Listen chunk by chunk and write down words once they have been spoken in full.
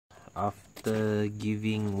after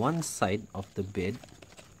giving one side of the bed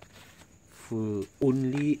full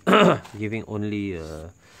only giving only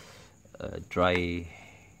dry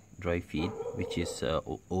feed, which is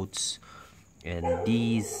oats, and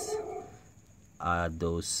these are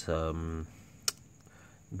those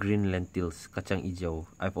green lentils, kacang hijau.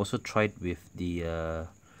 I've also tried with the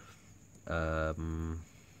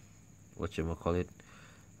what you call it,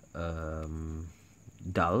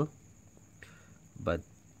 dal, but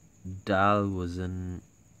dal wasn't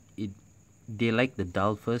it. They like the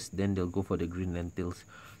dal first, then they'll go for the green lentils.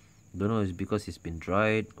 Don't know, it's because it's been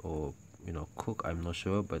dried or cooked, I'm not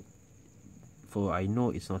sure, but for I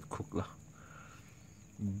know it's not cooked lah.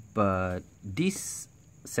 But this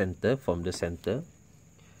center, from the center,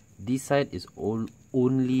 this side is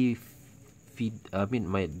only feed. I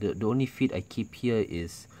mean, the only feed I keep here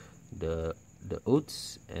is the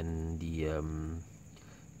oats and the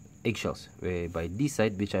eggshells. Whereby this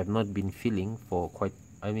side, which I've not been filling for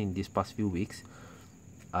these past few weeks,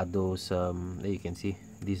 are those there you can see,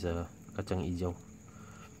 these are kacang hijau.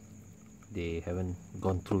 They haven't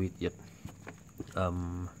gone through it yet.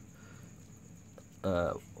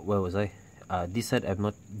 Where was I? This side I've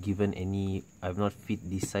not feed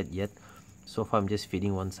this side yet. So far I'm just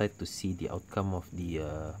feeding one side to see the outcome of the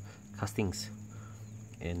castings.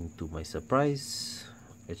 And to my surprise,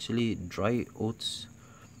 actually dry oats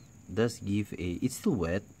does give it's still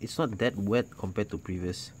wet. It's not that wet compared to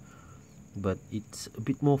previous, but it's a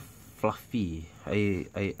bit more fluffy.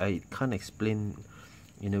 I can't explain.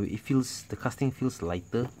 The casting feels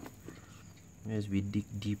lighter as we dig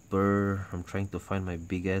deeper. I'm trying to find my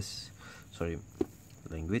biggest, the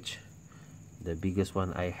biggest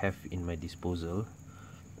one I have in my disposal.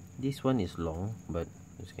 This one is long, but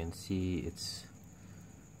as you can see, it's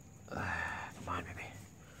come on baby,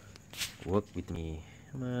 work with me,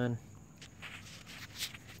 come on.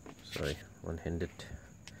 Sorry, one-handed.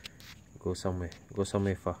 Go somewhere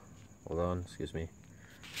far. Hold on, excuse me.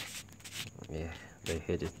 Yeah, the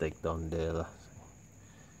head is like down there lah.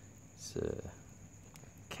 It's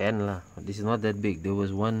can lah. This is not that big. There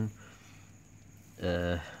was one.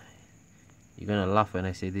 You're gonna laugh when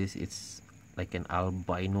I say this. It's like an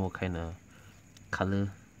albino kind of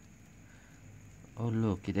color. Oh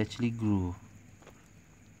look, it actually grew.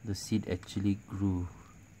 The seed actually grew.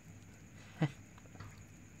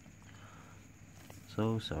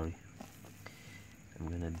 So sorry. I'm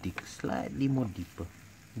gonna dig slightly more deeper.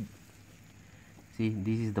 See,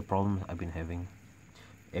 this is the problem I've been having.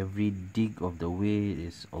 Every dig of the way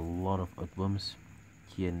is a lot of earthworms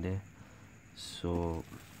here and there. So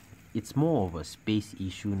it's more of a space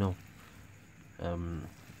issue now.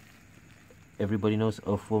 Everybody knows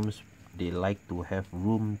earthworms, they like to have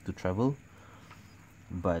room to travel,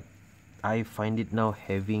 but I find it now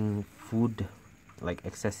having food, like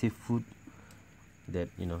excessive food, that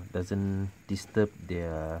doesn't disturb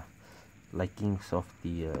their likings of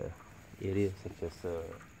the area, such as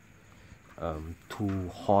too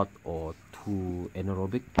hot or too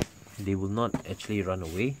anaerobic. They will not actually run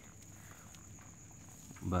away,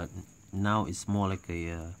 but now it's more like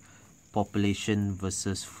a population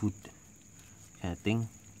versus food kind of thing.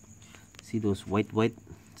 See those white,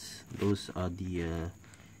 those are the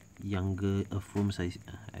younger earthworms,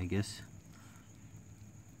 I guess.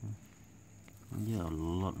 Yeah, a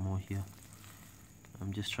lot more here.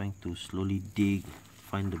 I'm just trying to slowly dig,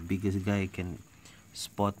 find the biggest guy I can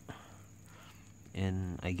spot,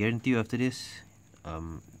 and I guarantee you after this,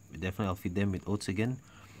 definitely I'll feed them with oats again.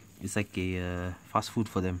 It's like a fast food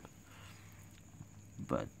for them.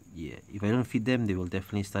 But yeah, if I don't feed them, they will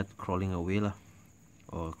definitely start crawling away lah,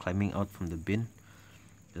 or climbing out from the bin,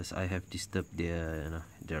 because I have disturbed their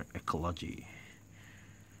ecology.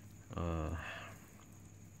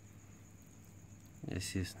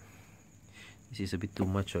 This is a bit too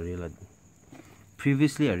much already.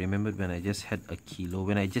 Previously, I remembered when I just had a kilo,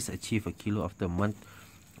 when I just achieved a kilo after a month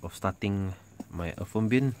of starting my earthworm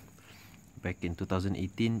bin back in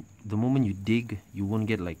 2018. The moment you dig, you won't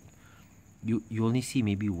get like, you only see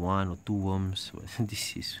maybe 1 or 2 worms.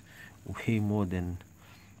 This is way more than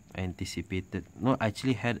I anticipated. No, I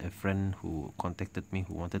actually had a friend who contacted me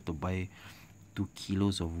who wanted to buy 2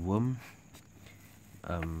 kilos of worm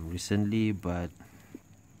recently, but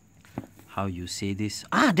how you say this?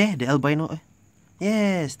 There, the albino.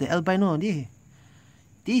 Yes, the albino.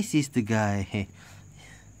 This is the guy.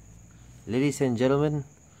 Ladies and gentlemen,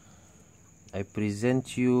 I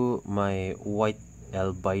present you my white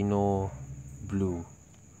albino blue.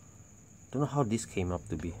 Don't know how this came up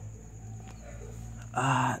to be.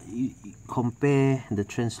 You compare the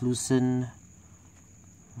translucent.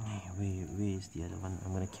 Where is the other one?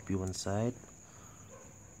 I'm gonna keep you one side.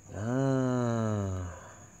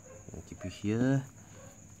 here.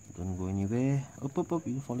 Don't go anywhere. Up,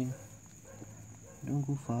 you're falling. Don't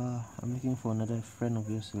go far. I'm looking for another friend of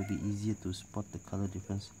yours, so it'll be easier to spot the color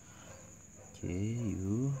difference. Okay,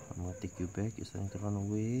 you. I'm gonna take you back. You're starting to run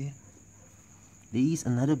away. There is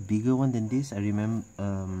another bigger one than this. I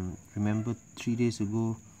remember 3 days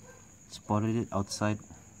ago, spotted it outside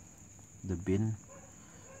the bin.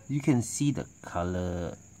 You can see the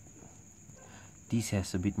color. This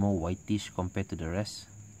has a bit more whitish compared to the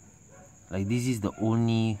rest. Like this is the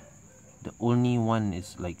only one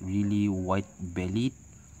is like really white bellied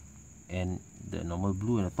and the normal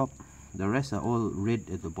blue on the top. The rest are all red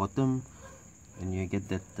at the bottom, and you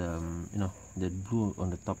get that that blue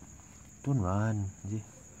on the top. Don't run. See?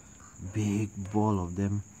 Big ball of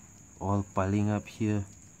them all piling up here.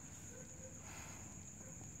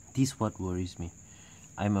 This what worries me.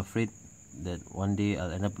 I'm afraid that one day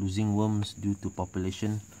I'll end up losing worms due to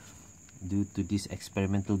population, due to this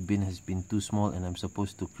experimental bin has been too small, and I'm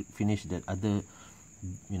supposed to finish that other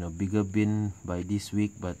bigger bin by this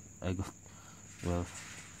week, but I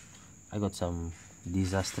got some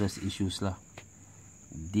disastrous issues lah.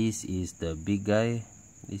 This is the big guy.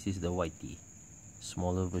 This is the whitey,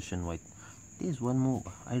 smaller version white. There's one more.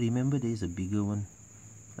 I remember there is a bigger one.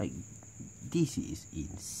 Like this is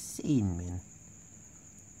insane, man.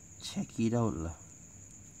 Check it out lah.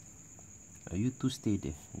 You two stay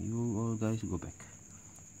there. You all guys go back.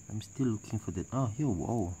 I'm still looking for that. Ah, here,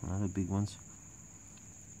 wow, another big ones.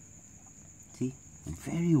 See,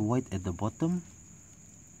 very white at the bottom,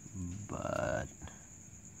 but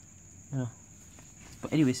But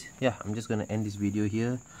anyways, yeah, I'm just gonna end this video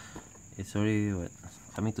here. It's already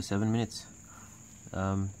coming to 7 minutes.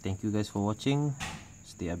 Thank you guys for watching.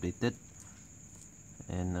 Stay updated,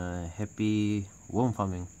 and happy worm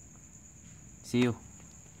farming. See you.